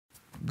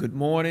Good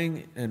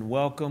morning and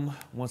welcome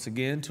once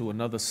again to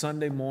another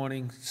Sunday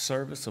morning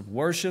service of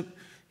worship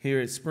here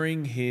at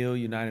Spring Hill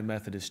United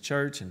Methodist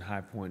Church in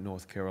High Point,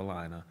 North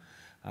Carolina.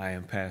 I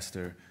am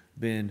Pastor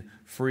Ben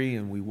Free,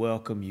 and we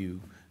welcome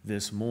you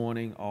this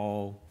morning,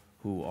 all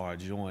who are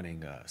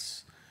joining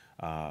us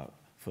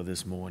for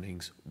this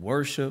morning's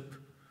worship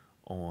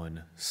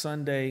on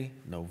Sunday,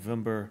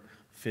 November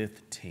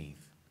 15th,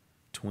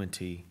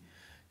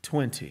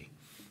 2020.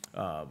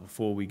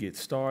 Before we get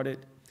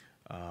started,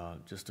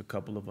 just a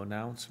couple of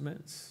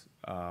announcements.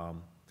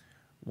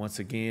 Once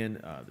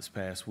again, this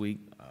past week,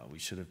 we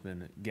should have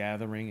been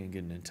gathering and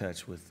getting in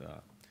touch with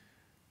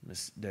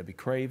Miss Debbie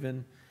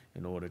Craven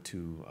in order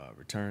to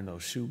return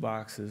those shoe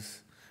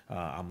boxes.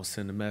 I'm going to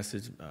send a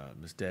message.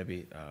 Miss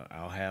Debbie,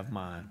 I'll have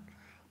mine.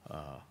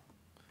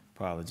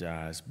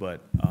 Apologize.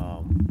 But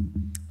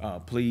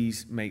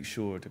please make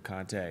sure to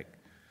contact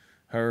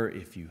her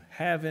if you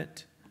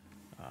haven't.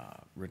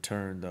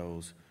 Return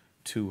those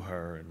to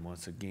her. And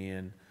once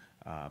again,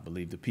 I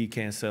believe the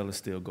pecan sale is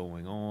still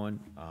going on,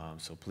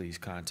 so please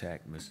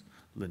contact Ms.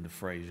 Linda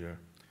Frazier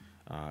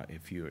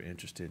if you're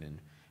interested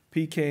in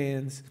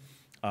pecans.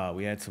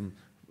 We had some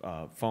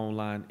phone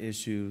line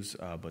issues,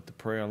 but the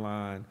prayer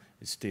line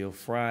is still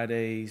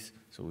Fridays,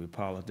 so we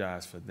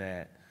apologize for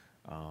that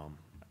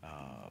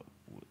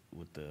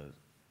with the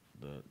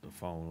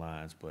phone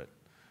lines. But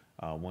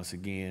once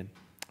again,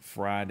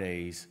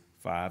 Fridays,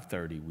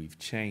 5:30, we've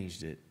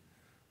changed it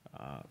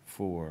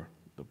for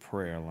the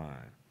prayer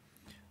line.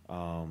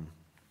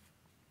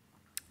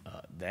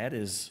 That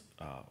is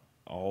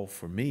all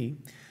for me.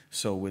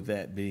 So with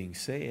that being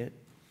said,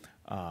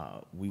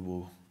 we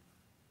will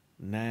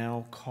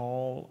now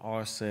call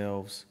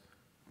ourselves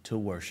to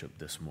worship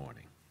this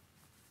morning.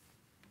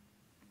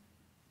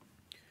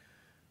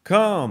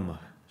 Come,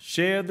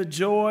 share the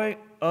joy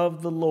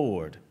of the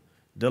Lord.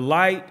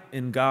 Delight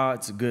in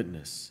God's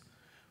goodness.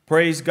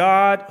 Praise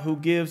God who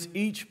gives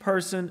each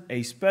person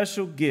a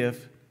special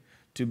gift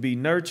to be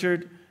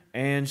nurtured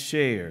and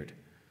shared.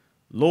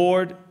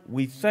 Lord,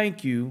 we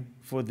thank you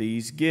for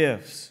these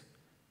gifts.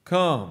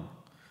 Come,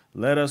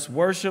 let us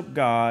worship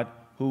God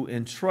who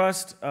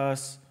entrusts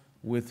us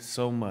with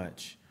so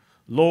much.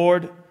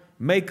 Lord,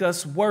 make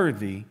us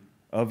worthy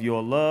of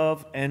your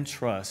love and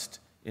trust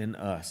in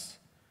us.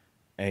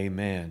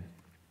 Amen.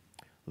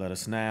 Let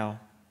us now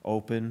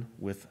open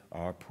with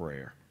our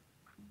prayer.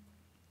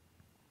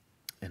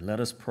 And let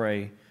us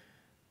pray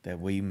that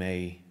we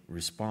may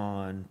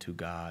respond to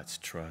God's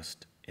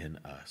trust in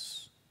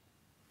us.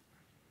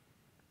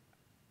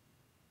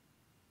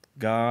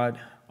 God,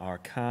 our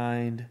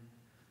kind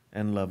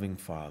and loving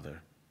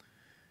Father,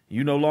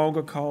 you no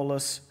longer call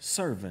us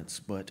servants,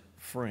 but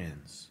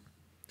friends.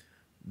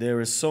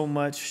 There is so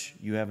much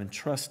you have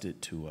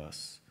entrusted to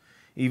us,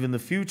 even the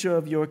future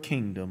of your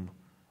kingdom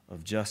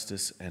of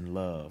justice and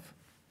love.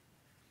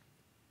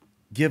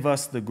 Give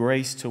us the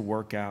grace to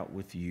work out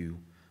with you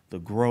the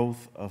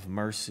growth of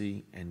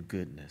mercy and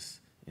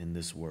goodness in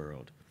this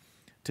world,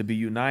 to be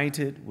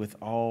united with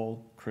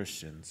all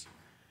Christians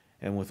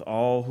and with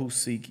all who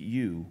seek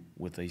you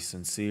with a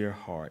sincere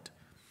heart,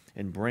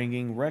 and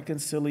bringing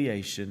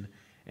reconciliation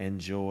and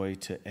joy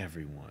to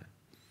everyone.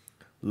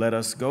 Let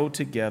us go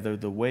together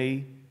the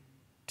way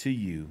to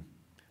you,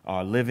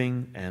 our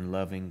living and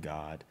loving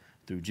God,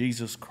 through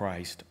Jesus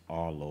Christ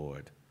our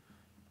Lord.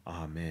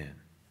 Amen.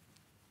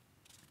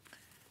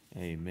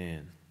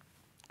 Amen.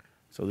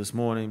 So this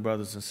morning,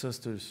 brothers and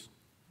sisters,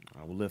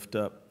 I will lift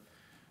up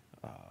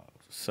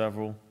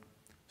several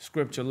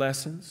scripture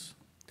lessons.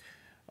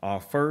 Our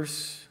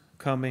first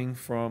coming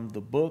from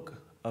the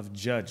book of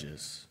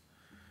Judges.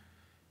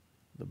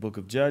 The book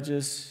of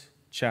Judges,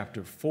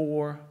 chapter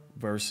 4,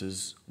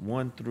 verses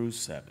 1 through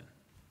 7.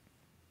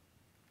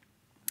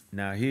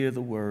 Now hear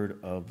the word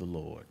of the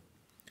Lord.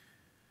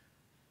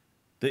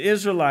 The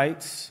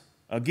Israelites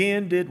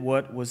again did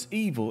what was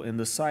evil in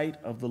the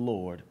sight of the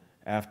Lord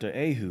after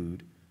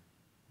Ehud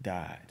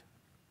died.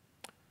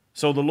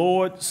 So the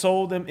Lord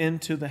sold them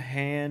into the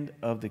hand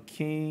of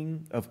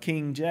King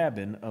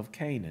Jabin of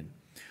Canaan,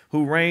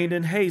 who reigned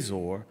in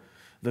Hazor.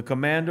 The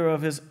commander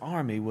of his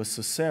army was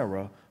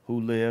Sisera, who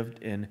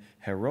lived in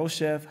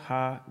Harosheth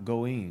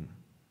ha-Goim.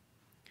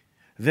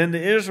 Then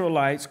the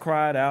Israelites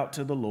cried out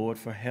to the Lord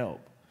for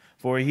help,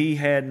 for he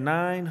had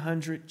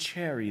 900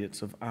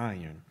 chariots of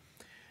iron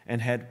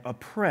and had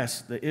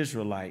oppressed the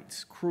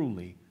Israelites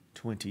cruelly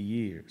 20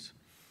 years.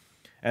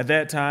 At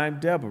that time,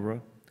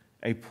 Deborah,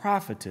 a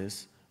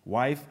prophetess,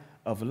 wife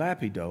of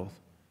Lapidoth,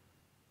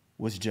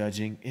 was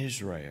judging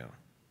Israel.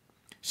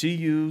 She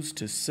used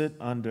to sit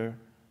under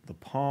the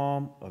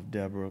palm of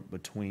Deborah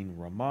between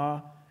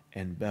Ramah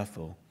and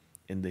Bethel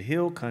in the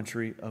hill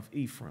country of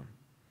Ephraim.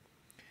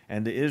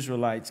 And the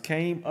Israelites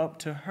came up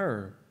to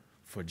her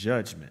for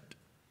judgment.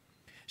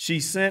 She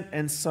sent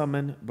and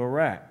summoned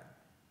Barak,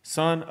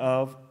 son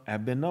of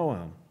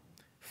Abinoam,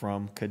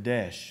 from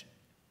Kadesh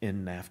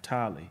in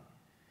Naphtali,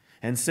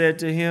 and said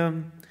to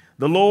him,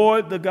 "The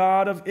Lord, the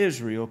God of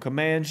Israel,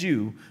 commands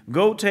you,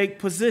 go take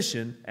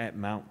position at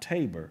Mount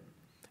Tabor,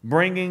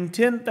 bringing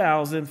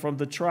 10,000 from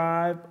the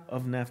tribe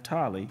of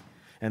Naphtali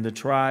and the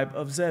tribe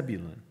of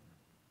Zebulun.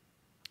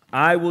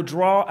 I will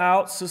draw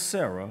out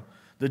Sisera,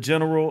 the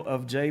general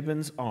of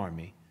Jabin's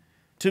army,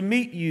 to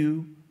meet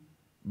you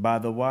by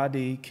the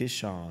Wadi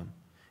Kishon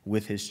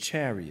with his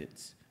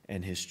chariots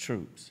and his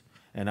troops,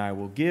 and I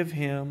will give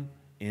him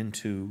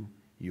into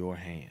your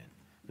hand.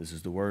 This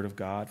is the word of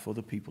God for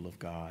the people of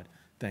God.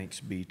 Thanks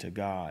be to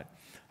God.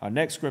 Our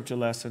next scripture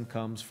lesson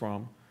comes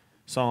from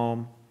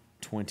Psalm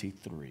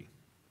 23.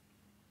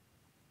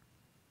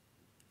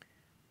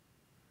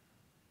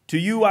 To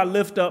you I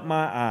lift up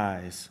my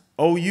eyes,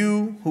 O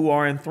you who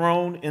are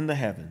enthroned in the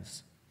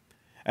heavens.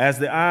 As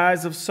the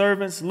eyes of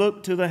servants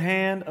look to the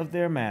hand of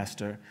their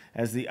master,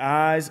 as the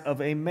eyes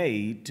of a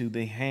maid to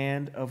the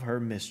hand of her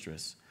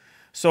mistress,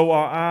 so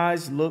our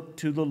eyes look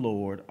to the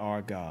Lord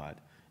our God,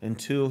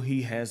 until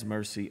he has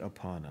mercy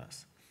upon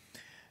us.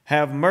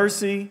 Have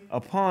mercy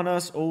upon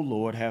us, O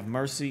Lord, have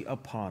mercy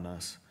upon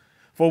us,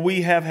 for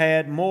we have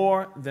had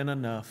more than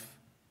enough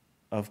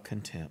of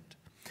contempt.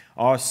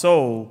 Our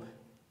soul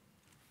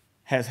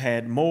has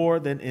had more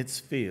than its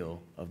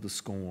fill of the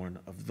scorn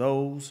of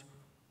those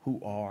who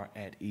are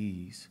at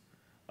ease,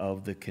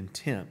 of the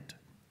contempt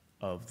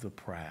of the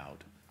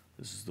proud.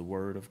 This is the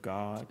word of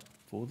God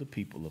for the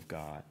people of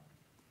God.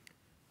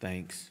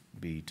 Thanks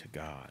be to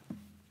God.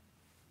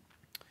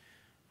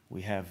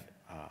 We have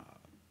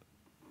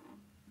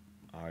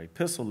our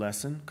epistle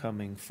lesson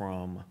coming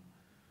from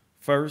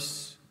 1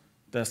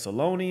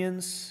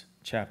 Thessalonians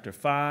chapter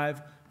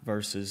 5,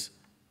 verses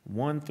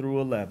 1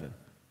 through 11.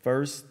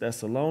 1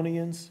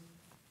 Thessalonians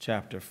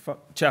chapter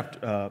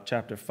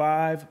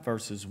 5,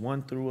 verses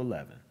 1 through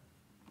 11,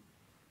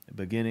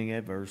 beginning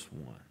at verse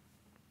 1.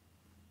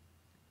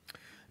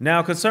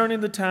 Now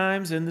concerning the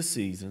times and the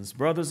seasons,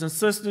 brothers and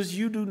sisters,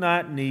 you do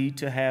not need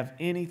to have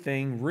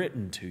anything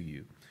written to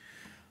you.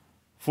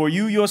 For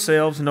you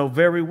yourselves know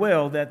very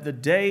well that the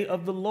day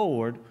of the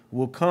Lord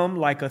will come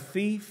like a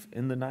thief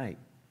in the night.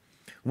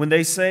 When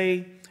they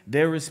say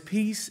there is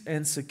peace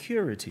and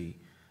security,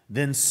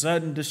 then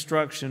sudden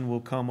destruction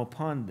will come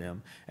upon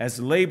them, as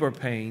labor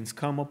pains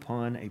come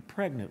upon a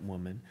pregnant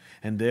woman,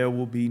 and there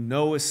will be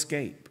no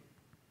escape.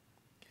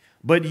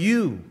 But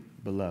you,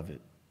 beloved,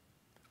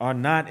 are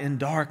not in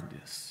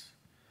darkness,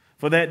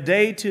 for that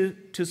day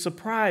to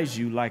surprise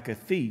you like a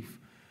thief,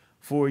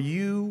 for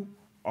you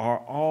are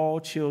all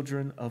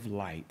children of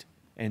light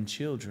and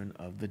children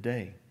of the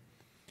day.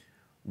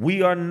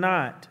 We are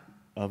not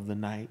of the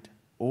night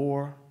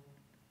or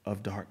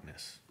of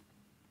darkness.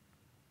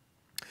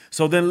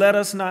 So then let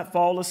us not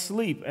fall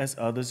asleep as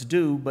others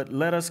do, but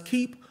let us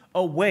keep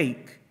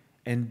awake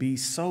and be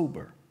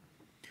sober.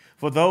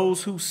 For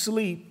those who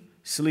sleep,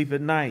 sleep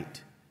at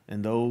night,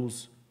 and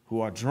those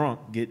who are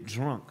drunk get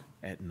drunk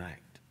at night.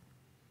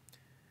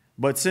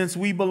 But since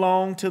we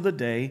belong to the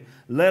day,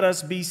 let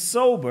us be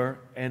sober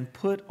and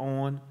put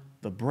on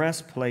the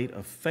breastplate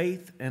of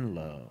faith and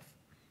love,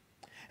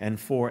 and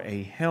for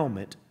a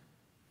helmet,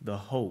 the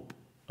hope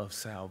of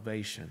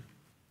salvation.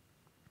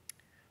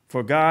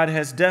 For God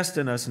has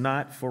destined us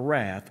not for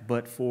wrath,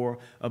 but for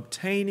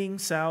obtaining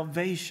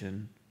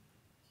salvation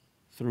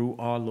through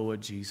our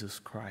Lord Jesus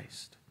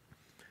Christ,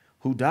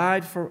 who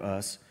died for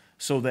us,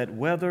 so that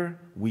whether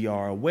we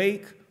are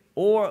awake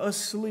or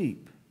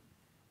asleep,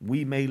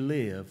 we may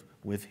live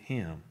with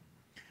him.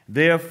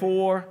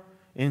 Therefore,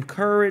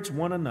 encourage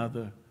one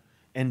another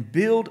and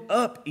build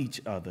up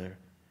each other,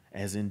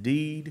 as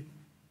indeed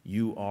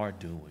you are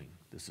doing.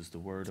 This is the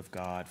word of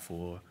God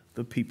for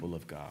the people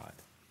of God.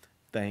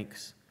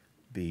 Thanks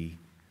be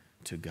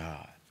to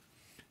God.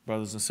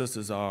 Brothers and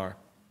sisters, our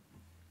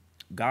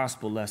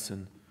gospel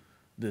lesson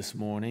this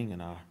morning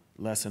and our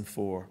lesson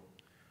for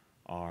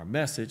our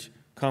message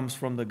comes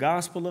from the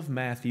Gospel of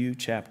Matthew,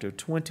 chapter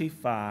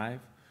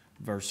 25,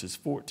 verses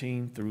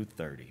 14 through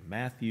 30.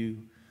 Matthew,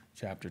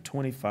 chapter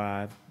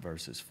 25,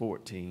 verses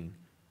 14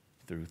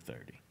 through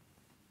 30.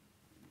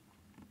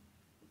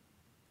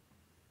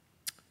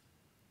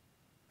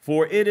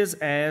 For it is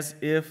as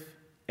if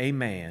a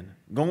man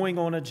going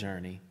on a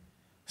journey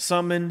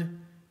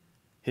summoned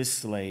his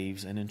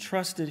slaves and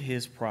entrusted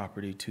his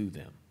property to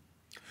them.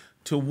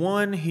 To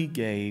one he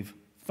gave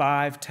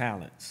 5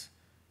 talents,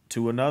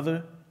 to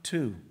another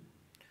 2,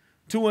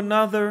 to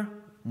another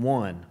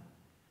 1,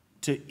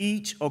 to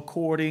each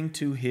according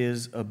to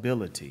his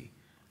ability.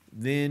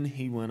 Then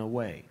he went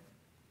away.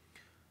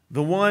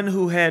 The one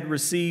who had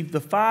received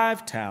the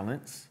 5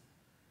 talents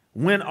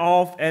went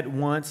off at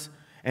once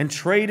and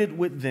traded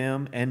with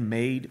them and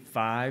made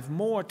 5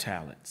 more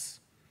talents.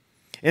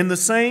 In the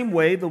same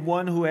way, the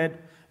one who had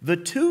the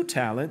 2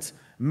 talents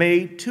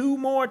made 2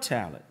 more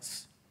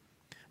talents.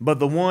 But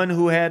the one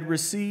who had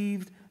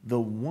received the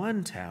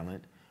 1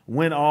 talent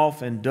went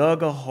off and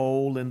dug a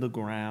hole in the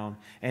ground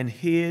and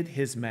hid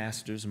his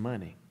master's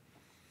money.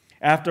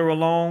 After a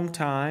long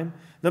time,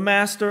 the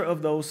master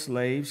of those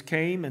slaves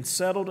came and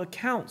settled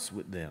accounts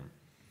with them.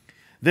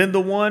 Then the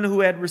one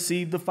who had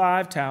received the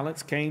 5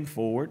 talents came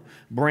forward,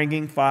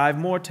 bringing 5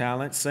 more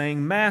talents,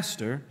 saying,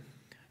 Master,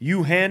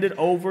 you handed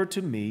over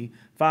to me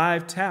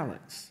 5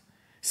 talents.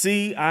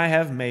 See, I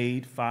have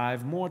made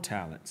 5 more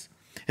talents.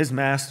 His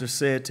master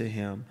said to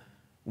him,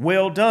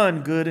 Well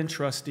done, good and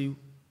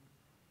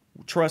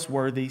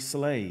trustworthy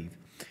slave.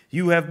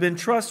 You have been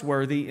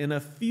trustworthy in a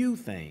few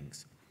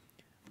things.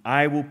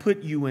 I will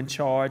put you in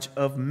charge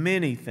of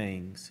many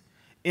things.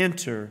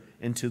 Enter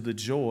into the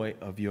joy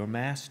of your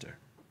master."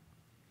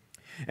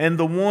 And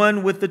the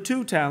one with the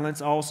 2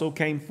 talents also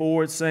came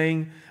forward,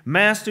 saying,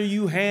 "Master,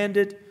 you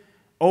handed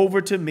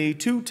over to me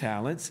 2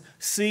 talents.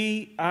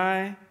 See,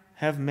 I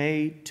have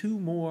made 2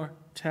 more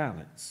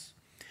talents."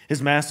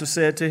 His master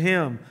said to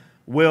him,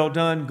 "Well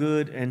done,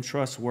 good and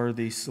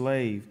trustworthy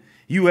slave.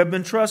 You have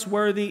been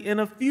trustworthy in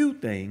a few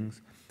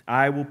things.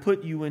 I will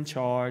put you in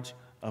charge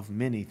of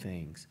many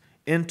things.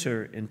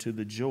 Enter into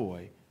the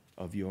joy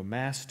of your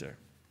master."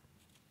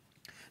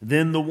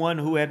 Then the one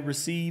who had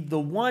received the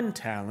 1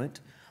 talent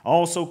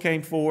also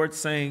came forward,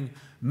 saying,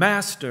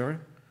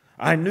 "Master,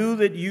 I knew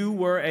that you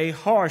were a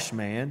harsh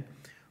man,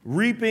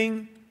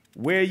 reaping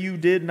where you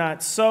did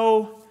not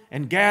sow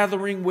and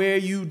gathering where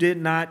you did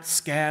not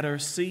scatter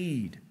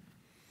seed.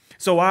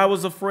 So I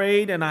was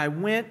afraid, and I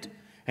went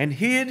and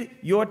hid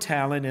your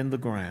talent in the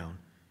ground.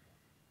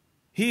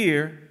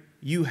 Here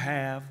you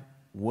have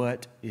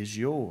what is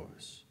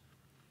yours."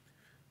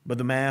 But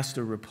the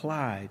master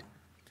replied,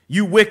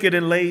 "You wicked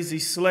and lazy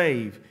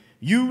slave,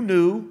 you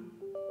knew,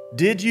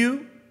 did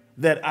you,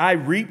 that I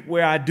reap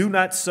where I do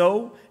not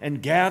sow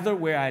and gather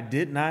where I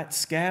did not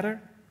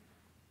scatter?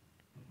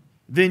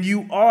 Then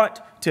you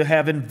ought to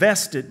have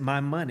invested my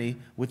money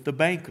with the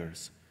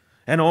bankers,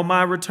 and on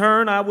my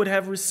return I would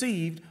have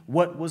received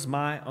what was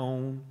my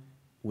own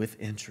with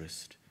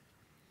interest.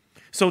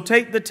 So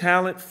take the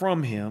talent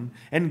from him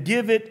and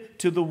give it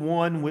to the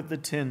one with the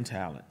 10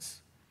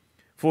 talents.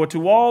 For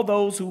to all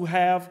those who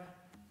have,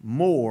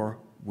 more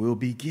will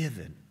be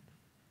given,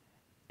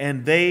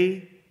 and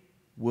they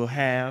will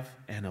have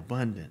an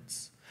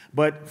abundance.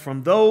 But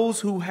from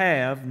those who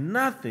have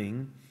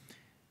nothing,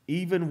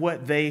 even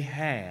what they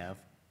have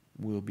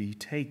will be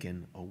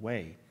taken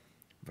away."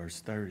 Verse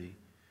 30.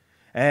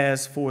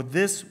 "As for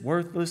this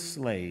worthless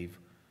slave,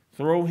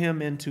 throw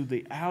him into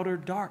the outer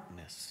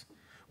darkness,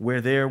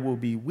 where there will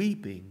be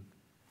weeping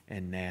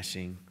and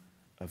gnashing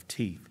of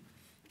teeth."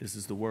 This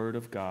is the word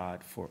of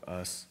God for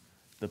us,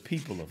 the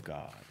people of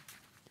God.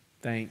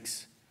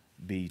 Thanks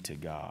be to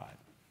God.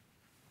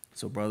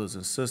 So, brothers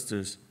and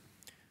sisters,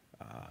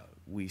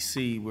 we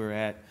see we're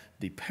at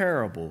the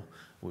parable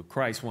where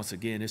Christ once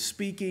again is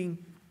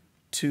speaking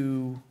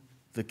to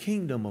the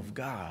kingdom of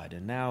God.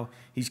 And now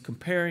he's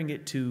comparing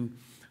it to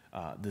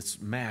this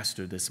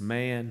master, this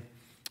man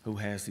who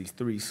has these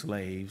 3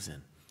 slaves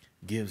and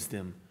gives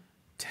them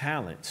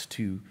talents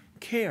to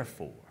care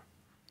for.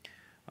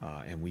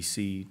 And we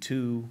see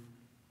 2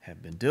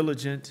 have been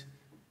diligent,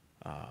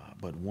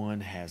 but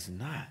 1 has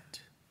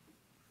not.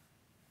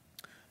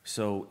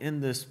 So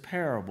in this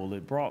parable,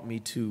 it brought me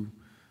to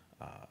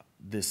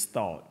this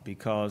thought,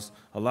 because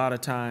a lot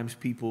of times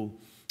people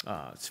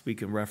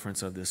speak in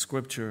reference of this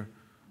scripture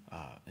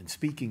and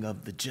speaking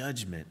of the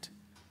judgment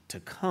to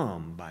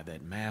come by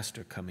that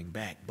master coming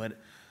back. But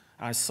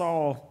I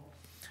saw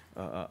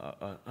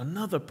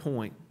another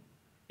point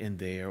in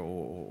there,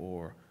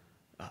 or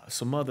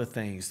some other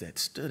things that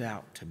stood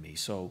out to me.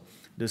 So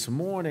this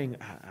morning,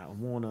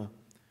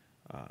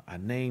 I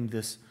named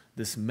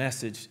this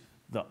message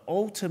 "The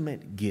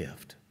Ultimate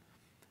Gift."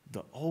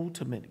 The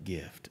ultimate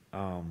gift.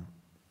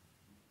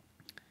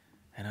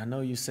 And I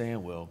know you're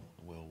saying, well,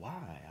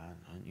 why?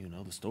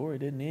 The story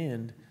didn't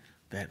end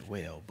that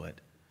well, but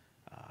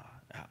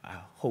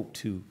I hope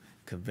to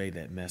convey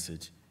that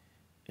message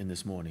in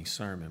this morning's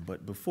sermon.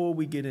 But before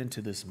we get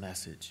into this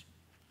message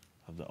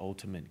of the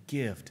ultimate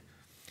gift,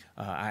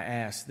 I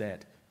ask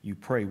that you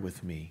pray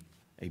with me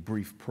a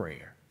brief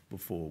prayer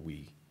before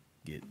we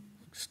get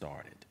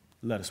started.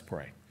 Let us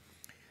pray.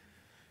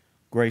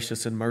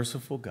 Gracious and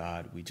merciful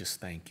God, we just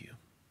thank you.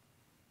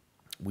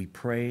 We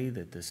pray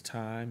that this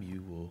time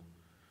you will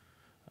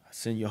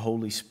send your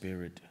Holy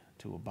Spirit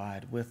to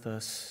abide with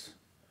us.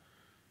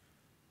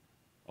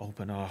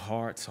 Open our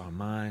hearts, our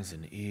minds,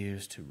 and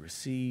ears to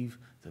receive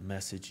the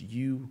message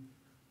you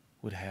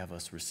would have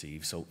us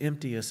receive. So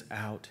empty us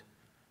out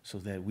so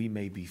that we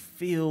may be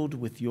filled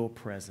with your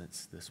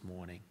presence this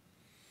morning.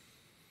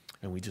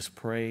 And we just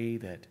pray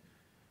that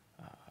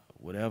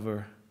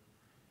whatever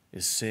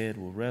is said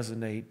will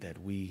resonate, that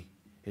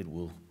it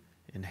will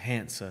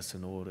enhance us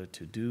in order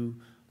to do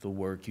the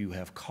work you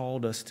have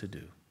called us to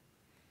do.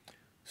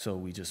 So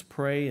we just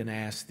pray and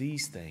ask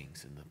these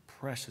things in the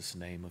precious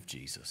name of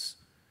Jesus.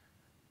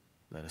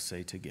 Let us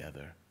say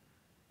together,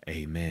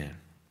 amen.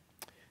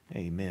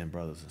 Amen,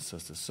 brothers and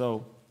sisters.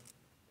 So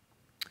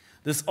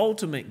this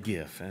ultimate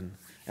gift,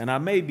 and I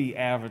may be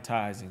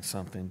advertising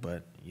something,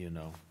 but,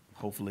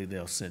 hopefully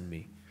they'll send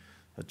me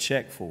a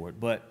check for it.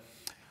 But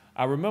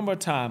I remember a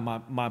time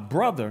my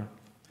brother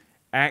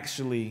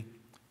actually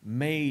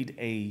made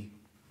a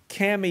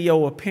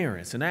cameo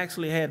appearance and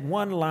actually had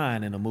one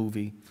line in a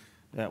movie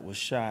that was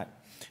shot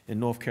in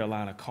North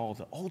Carolina called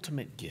The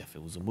Ultimate Gift.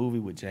 It was a movie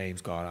with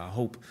James Garner. I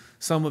hope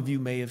some of you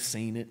may have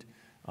seen it,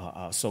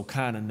 so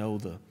kind of know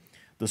the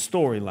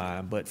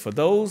storyline. But for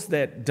those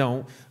that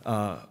don't,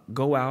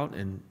 go out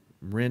and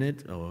rent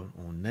it or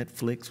on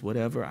Netflix,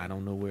 whatever. I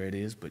don't know where it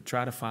is, but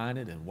try to find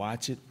it and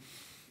watch it.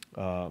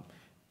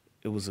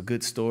 It was a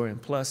good story, and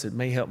plus it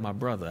may help my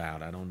brother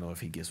out. I don't know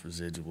if he gets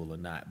residual or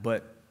not.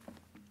 But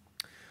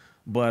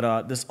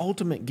this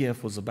ultimate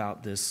gift was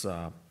about this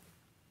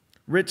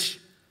rich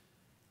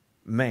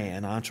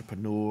man,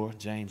 entrepreneur,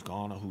 James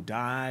Garner, who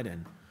died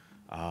and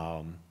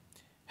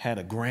had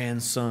a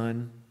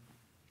grandson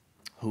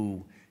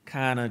who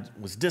kind of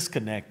was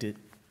disconnected,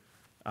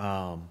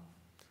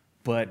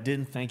 but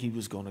didn't think he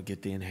was going to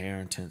get the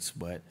inheritance.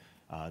 But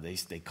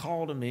they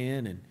called him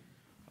in, and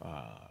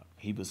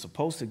he was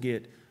supposed to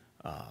get,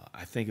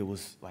 I think it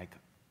was like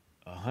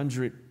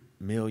 $100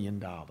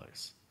 million.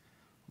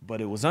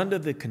 But it was under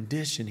the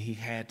condition he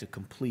had to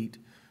complete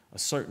a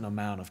certain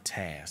amount of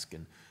tasks.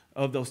 And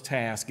of those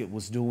tasks, it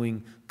was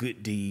doing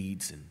good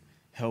deeds and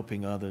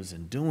helping others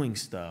and doing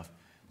stuff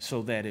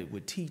so that it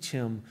would teach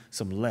him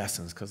some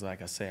lessons. Because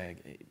like I said,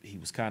 he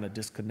was kind of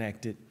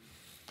disconnected.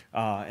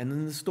 And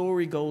then the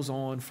story goes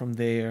on from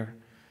there.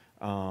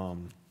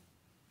 And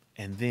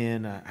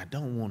then I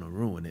don't want to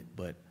ruin it,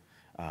 but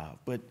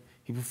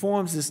he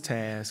performs this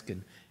task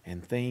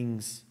and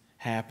things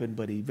happen,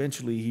 but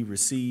eventually he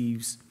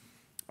receives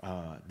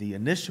the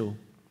initial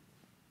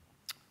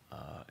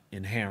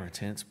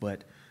inheritance,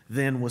 but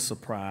then was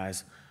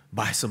surprised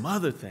by some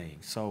other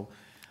things. So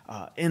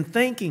in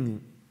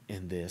thinking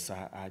in this,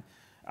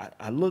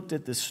 I looked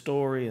at this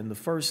story, and the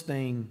first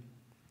thing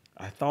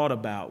I thought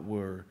about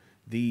were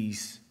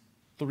these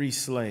 3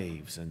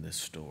 slaves in this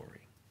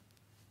story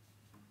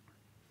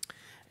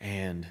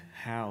and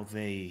how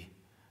they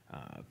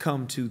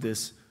come to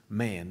this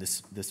man,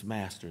 this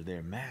master,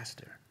 their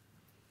master.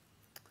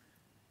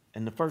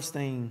 And the first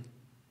thing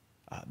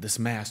this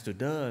master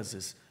does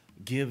is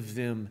give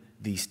them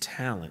these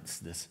talents,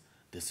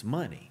 this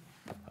money.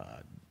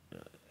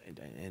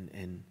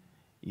 And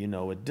you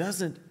know, it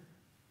doesn't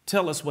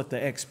tell us what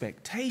the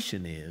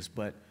expectation is,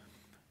 but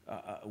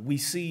we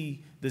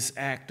see this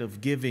act of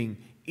giving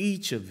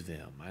each of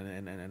them.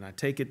 And I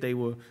take it they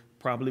were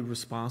probably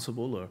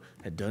responsible or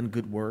had done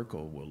good work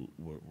or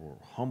were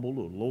humble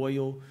or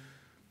loyal.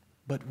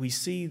 But we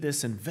see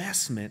this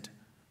investment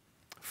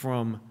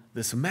from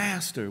this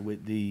master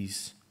with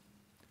these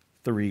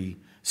 3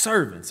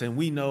 servants. And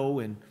we know,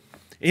 and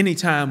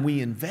anytime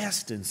we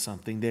invest in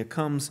something, there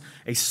comes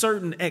a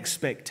certain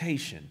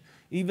expectation.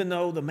 Even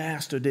though the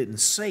master didn't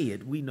say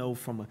it, we know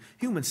from a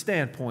human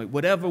standpoint,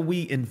 whatever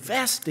we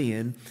invest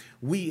in,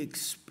 we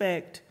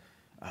expect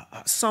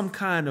some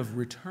kind of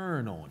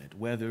return on it,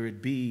 whether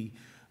it be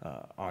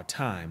our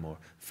time or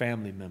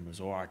family members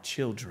or our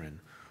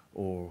children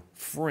or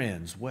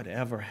friends,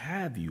 whatever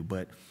have you.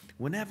 But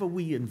whenever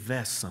we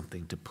invest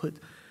something, to put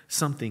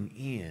something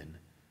in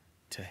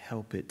to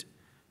help it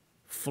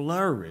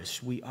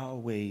flourish, we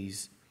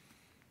always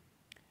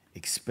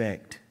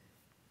expect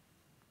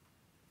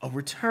a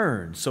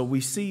return. So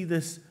we see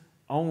this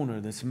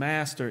owner, this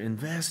master,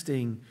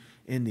 investing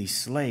in these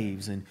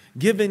slaves and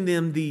giving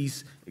them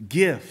these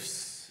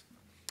gifts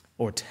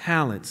or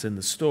talents in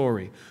the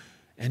story,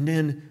 and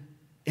then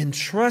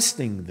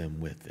entrusting them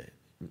with it.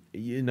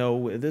 You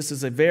know, this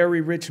is a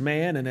very rich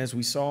man, and as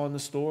we saw in the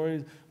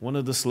story, one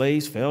of the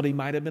slaves felt he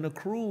might have been a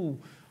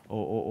cruel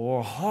or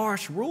a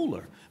harsh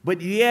ruler.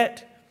 But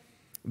yet,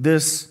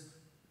 this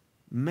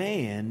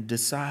man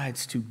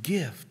decides to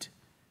gift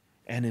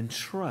and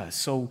entrust.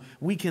 So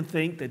we can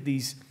think that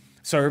these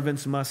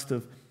servants must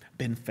have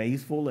been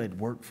faithful, had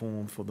worked for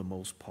him for the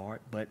most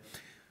part. But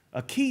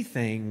a key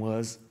thing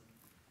was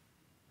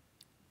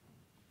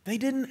they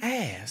didn't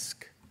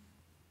ask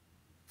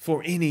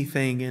for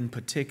anything in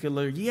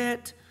particular,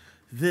 yet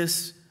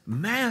this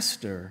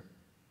master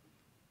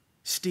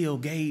still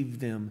gave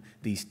them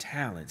these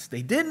talents.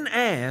 They didn't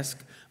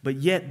ask, but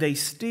yet they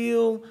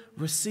still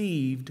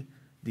received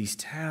these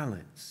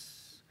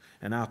talents.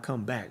 And I'll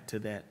come back to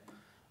that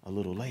a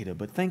little later,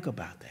 but think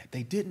about that.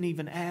 They didn't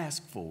even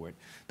ask for it.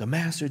 The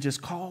master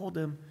just called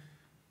them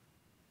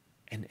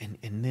and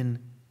then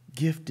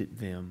gifted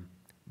them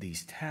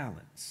these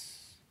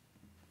talents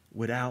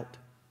without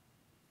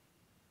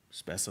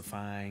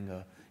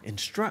specifying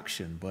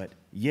instruction, but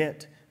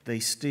yet they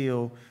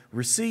still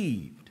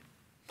received.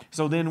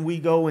 So then we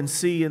go and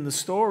see in the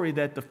story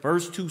that the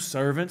first 2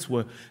 servants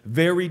were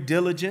very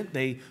diligent.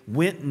 They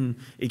went and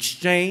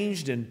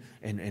exchanged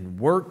and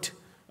worked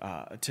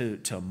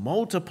to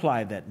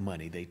multiply that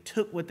money. They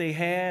took what they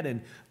had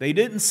and they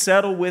didn't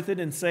settle with it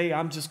and say,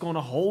 I'm just going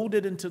to hold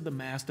it until the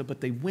master,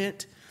 but they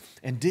went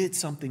and did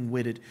something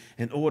with it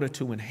in order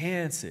to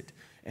enhance it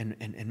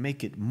and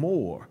make it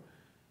more,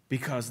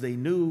 because they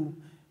knew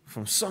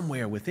from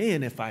somewhere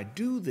within, if I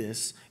do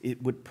this,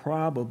 it would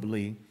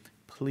probably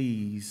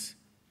please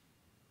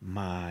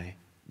my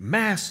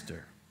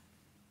master.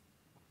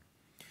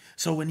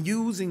 So in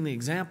using the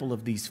example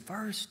of these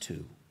first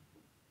 2,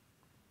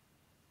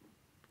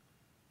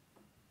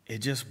 it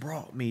just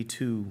brought me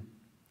to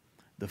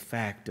the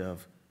fact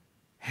of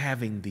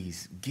having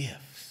these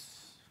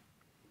gifts.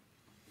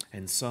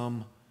 And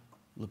some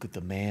look at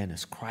the man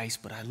as Christ,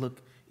 but I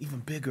look even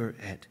bigger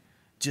at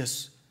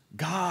just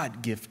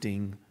God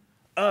gifting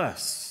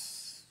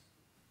us.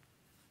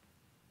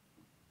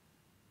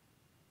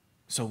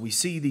 So we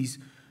see these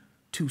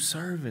two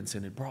servants,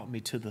 and it brought me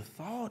to the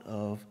thought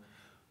of,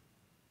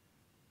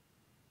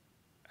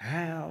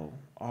 how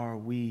are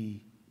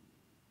we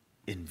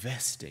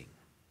investing?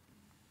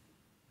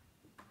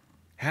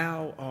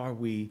 How are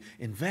we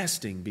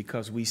investing?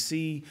 Because we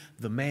see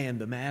the man,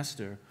 the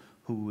master,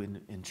 who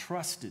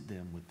entrusted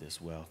them with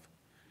this wealth.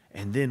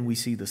 And then we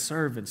see the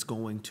servants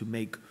going to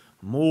make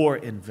more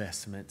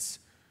investments,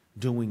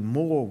 doing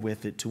more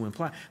with it to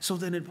imply. So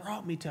then it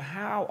brought me to,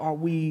 how are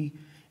we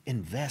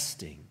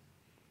investing?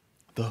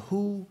 The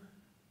who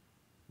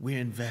we're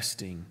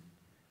investing,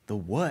 the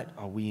what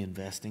are we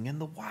investing,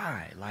 and the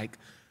why. Like,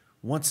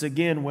 once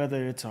again,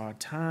 whether it's our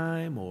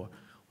time or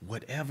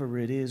whatever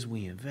it is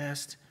we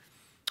invest,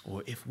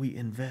 or if we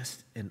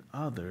invest in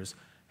others,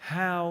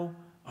 how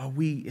are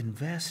we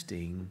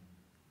investing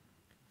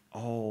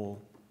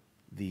all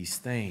these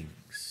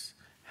things?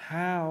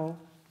 How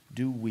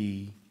do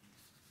we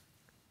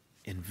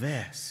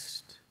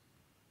invest?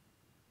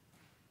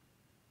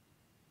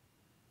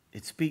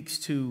 It speaks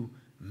to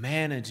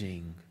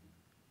managing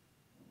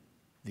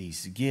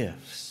these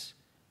gifts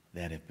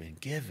that have been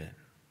given.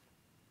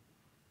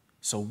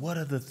 So what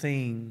are the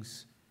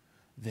things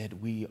that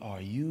we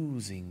are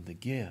using the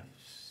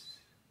gifts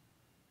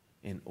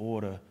in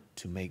order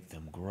to make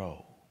them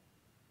grow?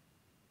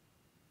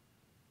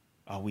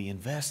 Are we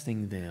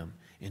investing them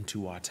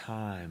into our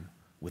time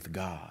with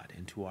God,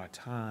 into our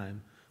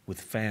time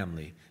with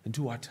family,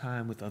 into our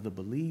time with other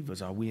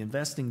believers? Are we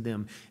investing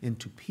them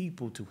into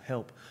people to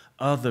help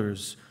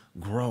others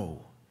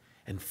grow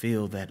and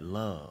feel that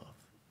love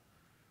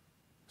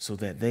so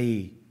that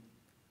they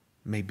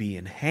may be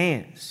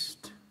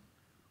enhanced?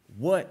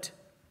 What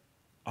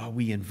are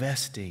we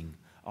investing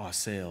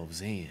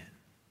ourselves in?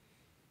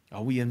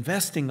 Are we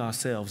investing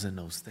ourselves in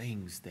those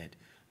things that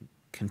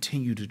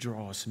continue to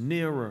draw us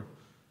nearer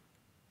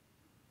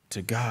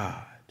to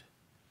God?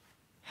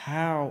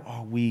 How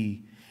are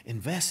we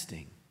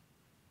investing?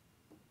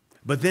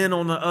 But then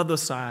on the other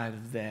side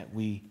of that,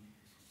 we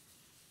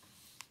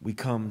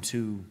come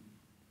to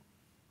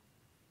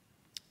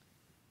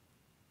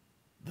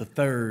the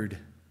third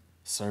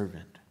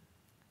servant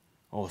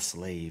or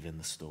slave in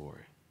the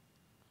story.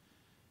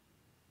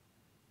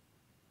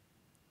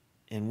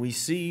 And we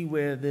see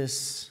where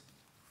this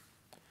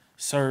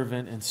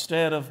servant,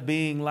 instead of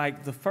being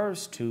like the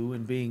first two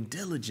and being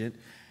diligent,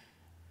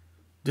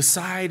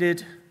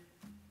 decided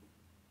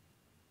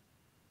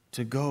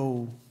to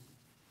go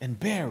and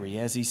bury.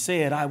 As he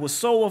said, I was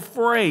so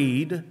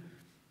afraid,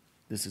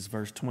 this is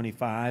verse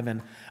 25,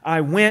 and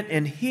I went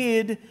and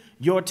hid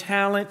your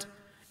talent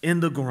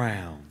in the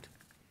ground.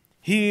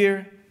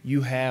 Here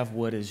you have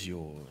what is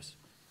yours,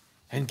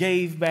 and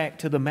gave back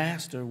to the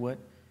master what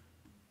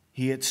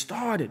he had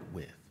started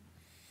with.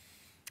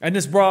 And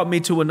this brought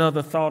me to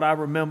another thought I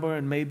remember,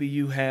 and maybe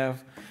you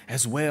have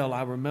as well.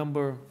 I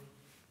remember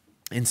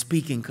in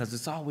speaking, because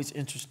it's always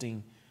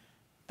interesting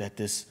that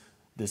this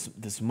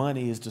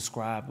money is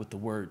described with the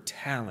word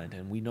talent,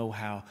 and we know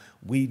how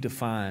we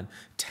define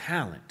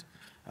talent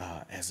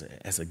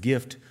as a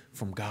gift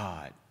from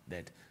God,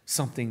 that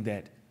something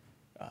that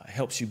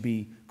helps you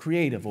be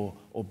creative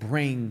or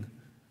bring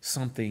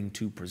something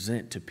to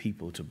present to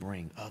people to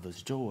bring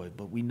others joy.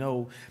 But we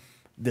know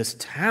this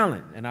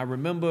talent, and I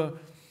remember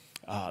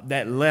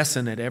that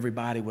lesson that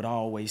everybody would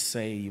always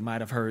say, you might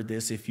have heard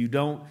this, if you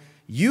don't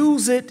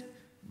use it,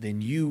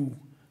 then you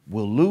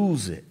will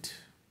lose it.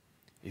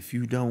 If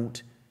you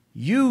don't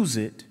use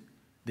it,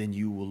 then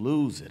you will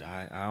lose it.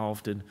 I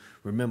often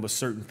remember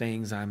certain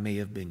things I may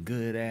have been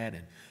good at,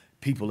 and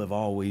people have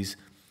always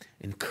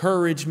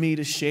encouraged me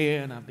to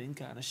share, and I've been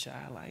kind of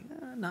shy, like,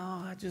 no,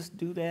 I just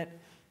do that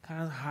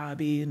kind of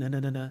hobby,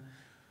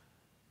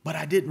 But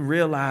I didn't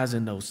realize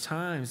in those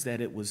times that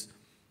it was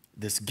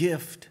this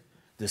gift,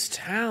 this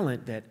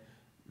talent that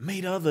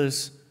made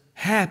others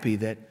happy,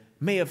 that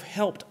may have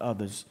helped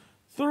others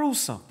through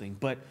something.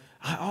 But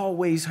I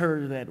always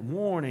heard that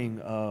warning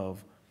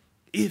of,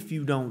 if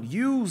you don't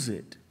use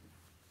it,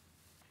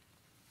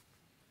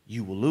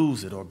 you will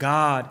lose it, or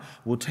God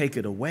will take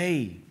it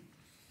away.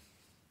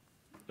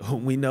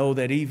 We know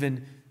that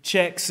even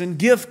checks and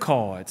gift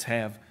cards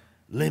have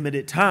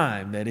limited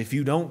time, that if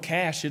you don't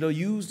cash it or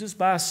use this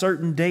by a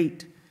certain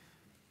date,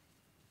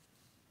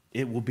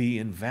 it will be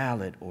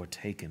invalid or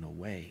taken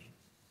away.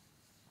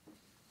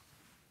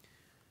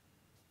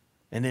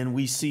 And then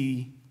we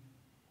see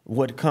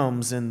what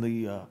comes in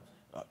the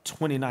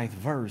 29th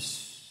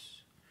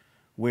verse,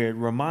 where it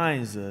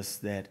reminds us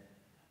that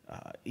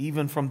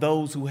even from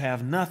those who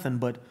have nothing,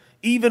 but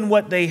even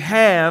what they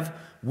have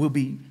will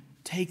be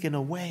taken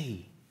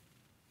away.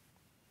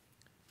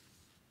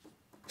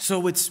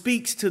 So it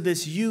speaks to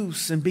this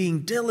use and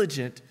being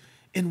diligent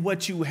in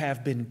what you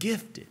have been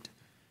gifted.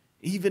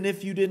 Even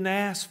if you didn't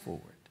ask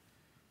for it,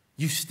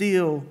 you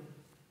still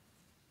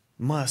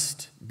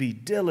must be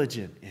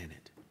diligent in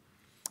it.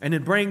 And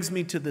it brings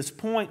me to this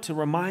point to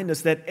remind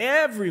us that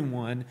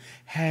everyone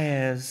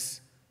has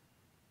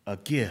a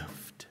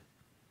gift,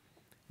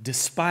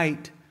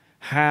 despite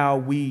how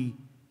we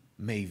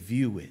may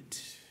view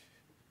it.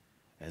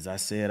 As I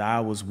said, I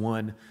was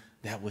one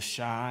that was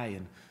shy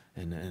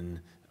and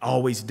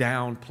always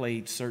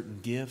downplayed certain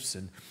gifts.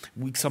 And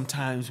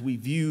sometimes we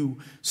view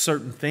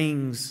certain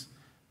things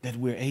that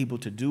we're able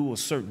to do or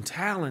certain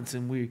talents,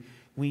 and we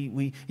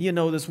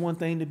there's one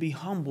thing to be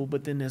humble,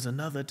 but then there's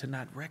another to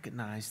not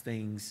recognize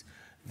things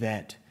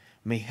that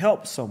may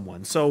help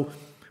someone. So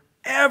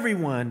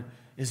everyone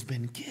has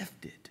been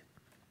gifted,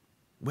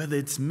 whether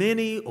it's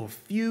many or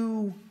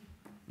few,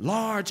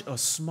 large or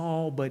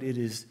small, but it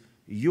is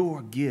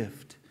your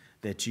gift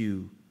that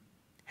you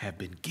have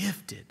been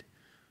gifted.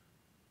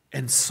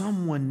 And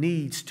someone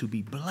needs to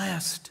be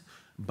blessed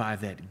by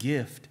that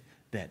gift,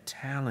 that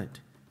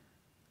talent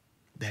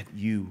that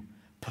you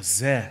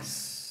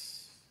possess.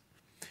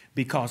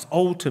 Because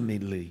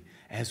ultimately,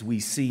 as we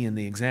see in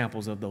the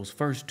examples of those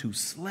first two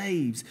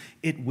slaves,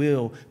 it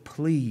will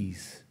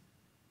please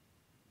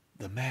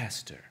the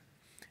master,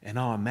 and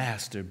our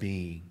master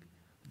being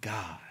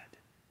God.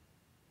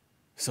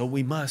 So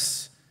we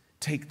must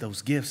take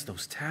those gifts,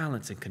 those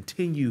talents, and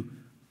continue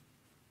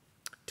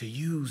to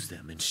use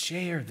them and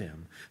share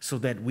them so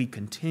that we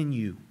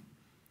continue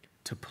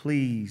to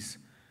please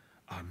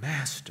our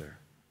master.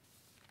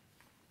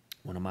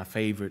 One of my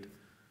favorite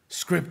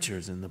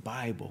scriptures in the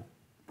Bible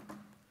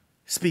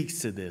speaks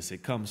to this.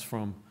 It comes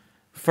from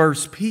 1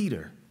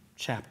 Peter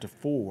chapter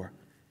 4,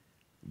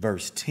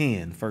 verse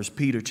 10. 1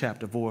 Peter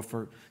chapter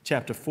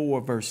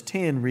 4, verse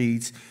 10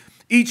 reads,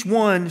 "Each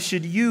one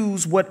should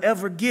use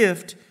whatever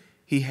gift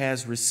he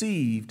has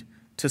received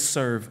to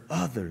serve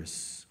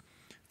others,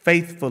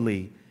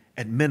 faithfully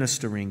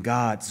administering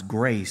God's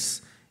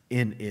grace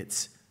in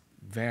its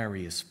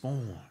various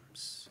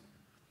forms."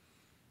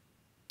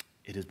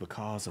 It is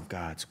because of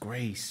God's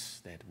grace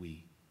that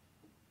we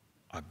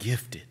are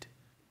gifted.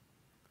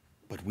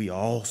 But we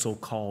are also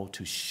called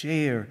to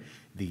share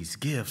these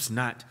gifts,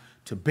 not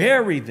to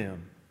bury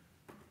them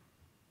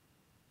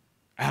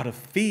out of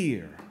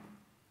fear,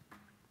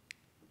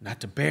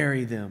 not to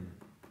bury them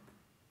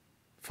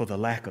for the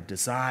lack of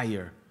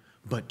desire,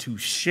 but to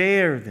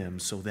share them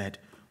so that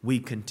we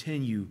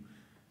continue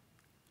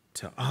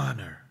to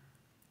honor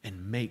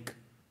and make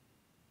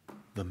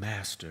the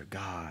Master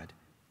God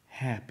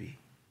happy.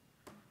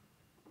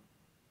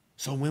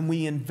 So when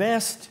we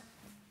invest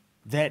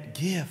that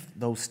gift,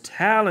 those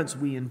talents,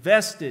 we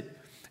invest it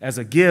as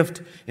a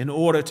gift in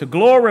order to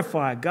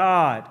glorify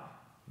God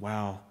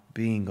while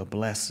being a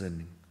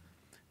blessing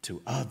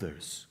to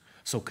others.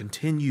 So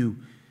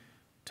continue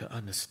to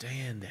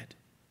understand that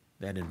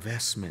that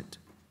investment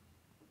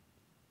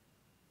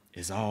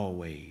is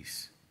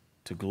always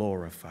to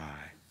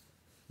glorify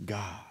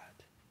God.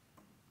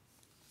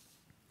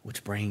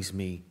 Which brings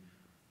me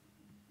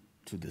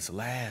to this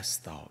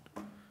last thought,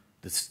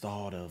 this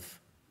thought of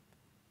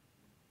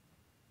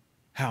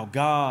how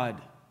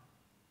God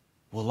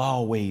will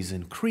always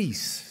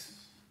increase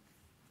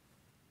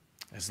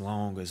as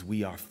long as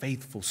we are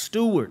faithful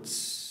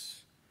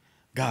stewards.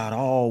 God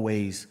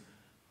always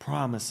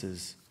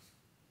promises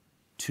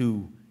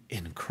to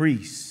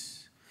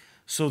increase.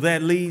 So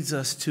that leads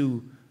us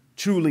to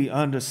truly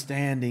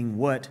understanding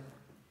what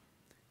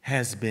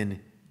has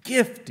been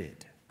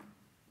gifted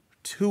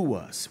to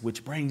us,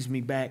 which brings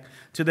me back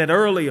to that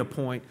earlier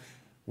point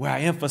where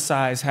I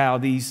emphasize how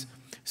these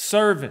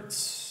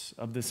servants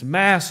of this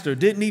master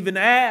didn't even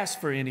ask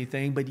for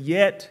anything, but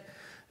yet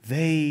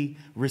they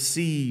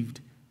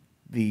received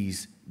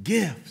these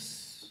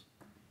gifts.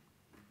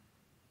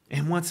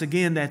 And once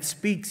again, that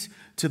speaks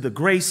to the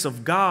grace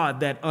of God,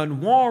 that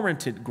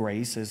unwarranted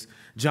grace, as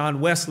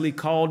John Wesley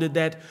called it,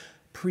 that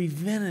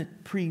prevenient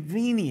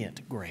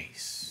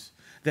grace,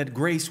 that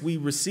grace we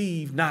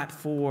receive not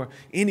for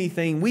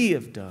anything we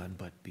have done,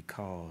 but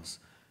because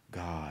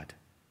God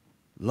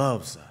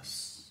loves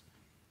us,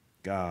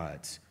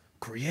 God's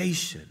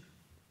creation.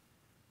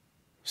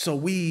 So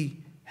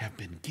we have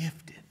been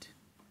gifted,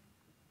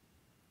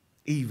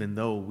 even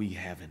though we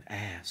haven't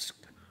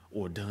asked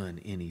or done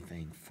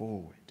anything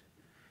for it.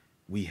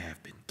 We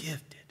have been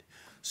gifted.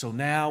 So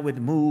now it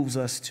moves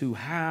us to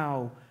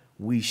how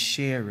we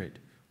share it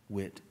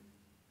with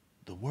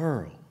the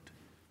world.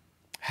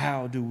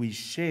 How do we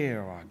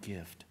share our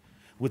gift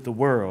with the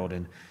world?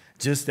 And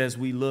just as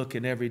we look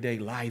in everyday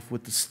life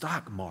with the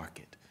stock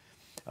market,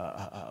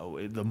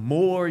 the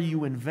more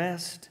you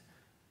invest,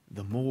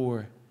 the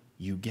more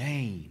you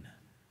gain.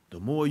 The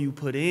more you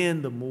put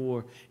in, the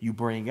more you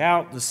bring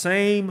out. The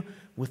same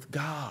with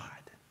God.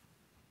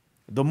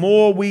 The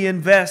more we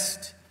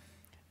invest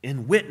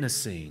in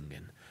witnessing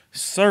and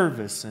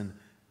service and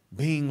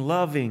being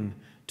loving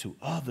to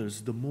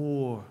others, the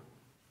more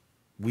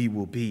we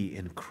will be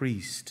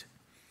increased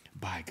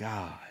by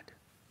God.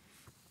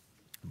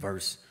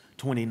 Verse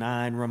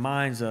 29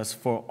 reminds us,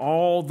 "For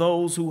all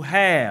those who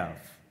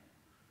have,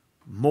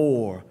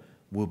 more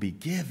will be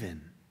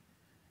given,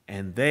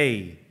 and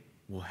they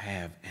will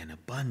have an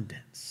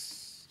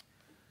abundance."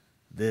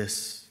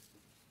 This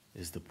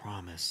is the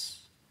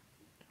promise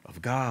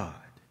of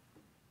God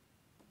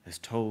as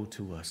told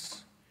to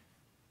us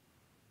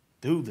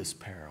through this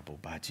parable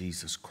by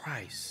Jesus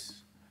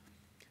Christ,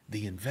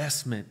 The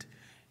investment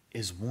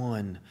is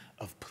one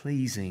of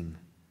pleasing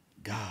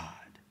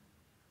God,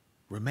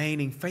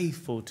 remaining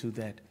faithful to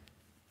that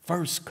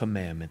first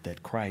commandment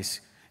that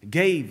Christ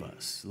gave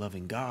us,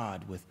 loving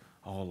God with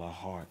all our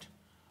heart,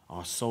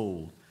 our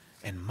soul,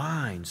 and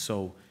mind.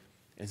 So,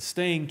 in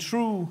staying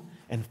true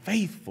and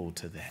faithful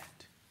to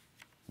that,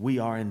 we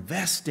are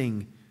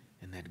investing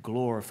in that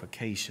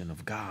glorification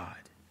of God,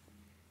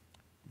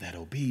 that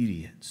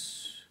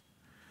obedience.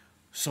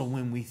 So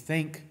when we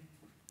think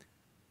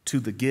to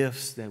the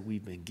gifts that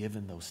we've been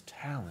given, those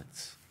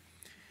talents,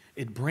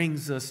 it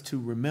brings us to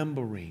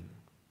remembering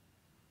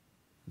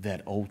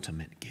that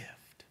ultimate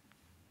gift,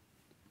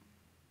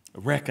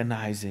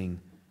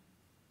 recognizing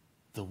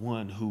the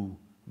one who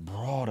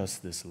brought us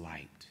this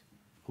light,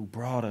 who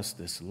brought us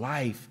this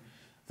life,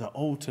 the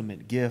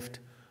ultimate gift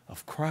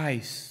of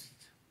Christ,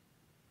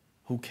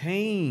 who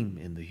came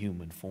in the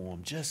human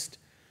form just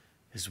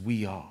as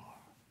we are,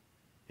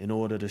 in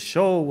order to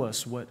show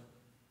us what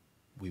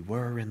we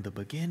were in the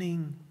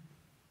beginning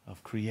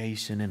of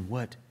creation and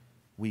what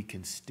we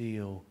can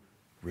still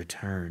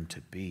return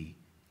to be,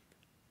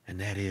 and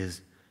that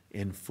is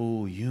in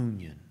full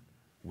union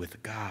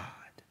with God.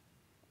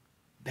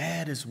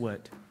 That is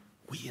what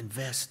we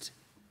invest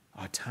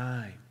our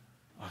time,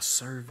 our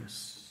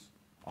service,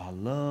 our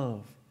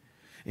love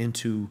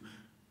into,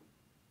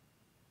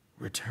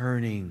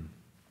 returning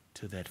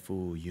to that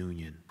full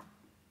union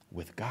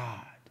with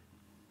God.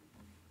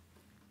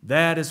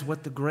 That is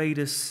what the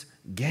greatest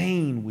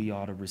gain we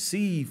ought to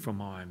receive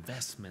from our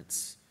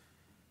investments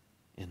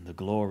in the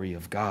glory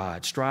of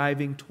God,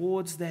 striving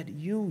towards that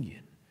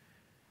union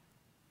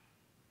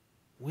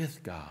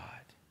with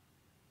God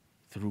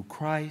through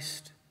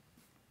Christ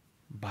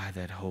by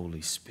that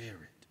Holy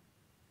Spirit.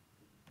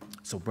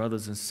 So,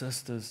 brothers and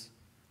sisters,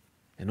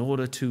 in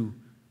order to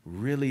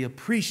really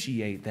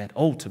appreciate that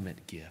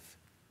ultimate gift,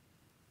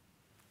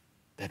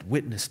 that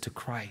witness to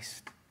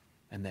Christ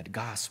and that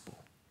gospel,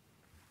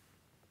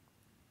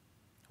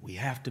 we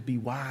have to be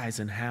wise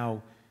in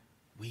how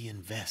we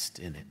invest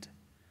in it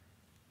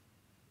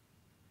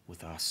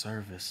with our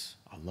service,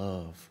 our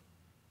love,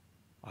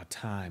 our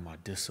time, our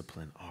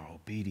discipline, our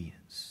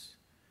obedience.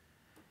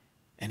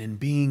 And in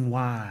being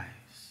wise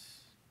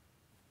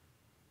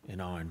in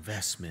our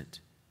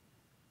investment,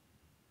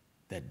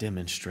 that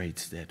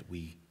demonstrates that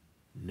we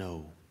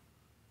know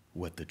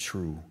what the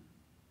true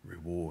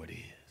reward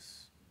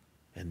is,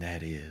 and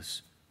that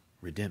is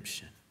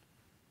redemption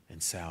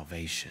and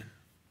salvation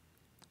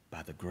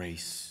by the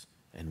grace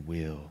and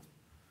will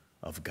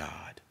of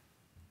God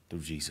through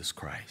Jesus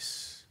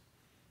Christ.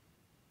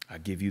 I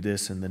give you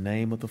this in the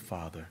name of the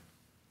Father,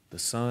 the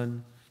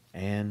Son,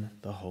 and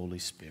the Holy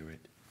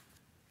Spirit.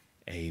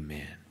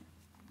 Amen.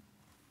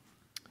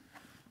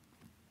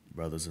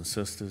 Brothers and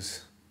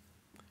sisters,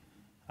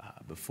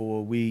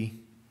 before we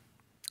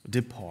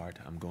depart,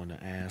 I'm going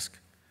to ask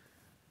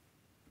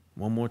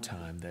one more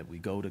time that we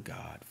go to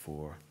God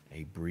for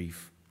a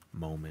brief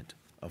moment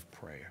of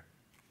prayer.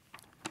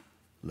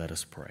 Let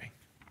us pray.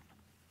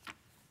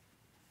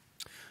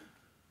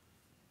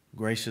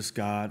 Gracious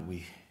God,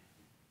 we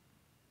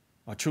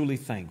are truly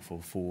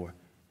thankful for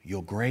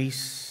your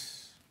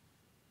grace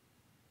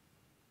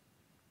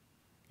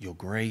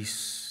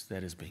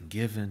that has been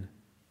given,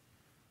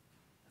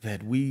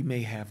 that we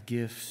may have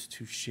gifts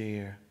to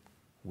share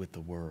with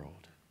the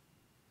world.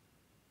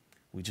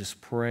 We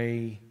just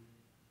pray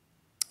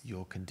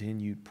your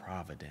continued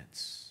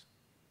providence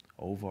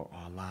over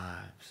our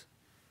lives.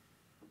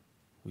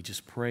 We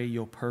just pray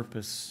your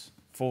purpose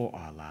for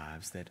our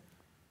lives, that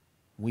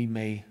we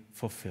may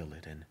fulfill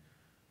it and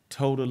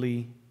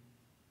totally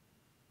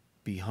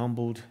be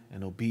humbled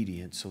and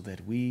obedient, so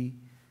that we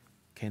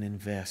can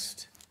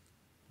invest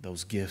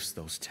those gifts,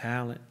 those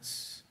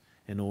talents,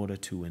 in order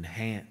to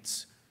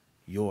enhance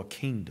your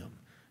kingdom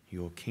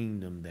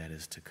that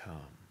is to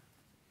come.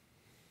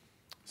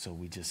 So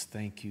we just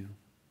thank you.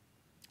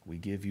 We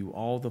give you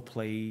all the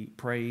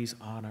praise,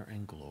 honor,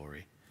 and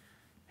glory.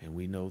 And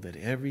we know that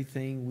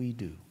everything we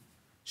do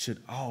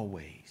should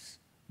always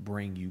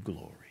bring you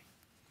glory.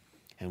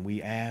 And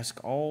we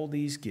ask all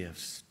these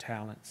gifts,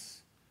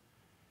 talents,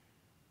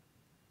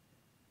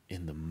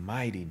 in the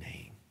mighty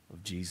name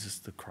of Jesus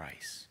the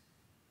Christ.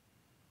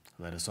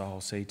 Let us all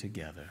say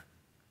together,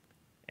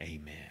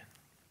 amen.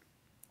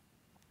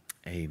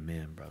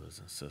 Amen, brothers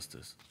and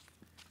sisters.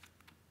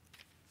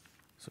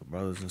 So,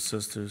 brothers and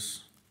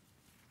sisters,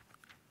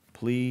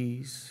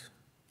 please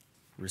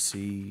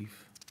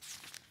receive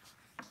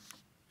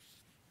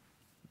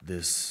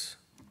this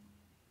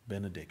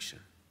benediction.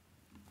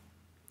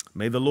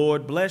 May the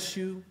Lord bless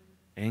you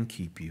and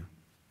keep you.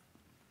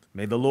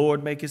 May the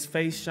Lord make his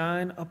face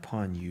shine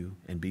upon you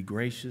and be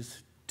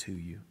gracious to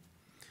you.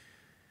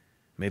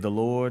 May the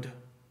Lord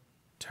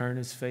turn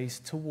his face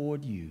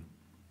toward you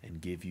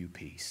and give you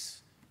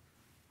peace.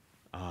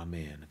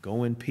 Amen.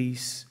 Go in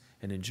peace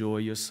and enjoy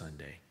your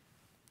Sunday.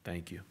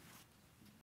 Thank you.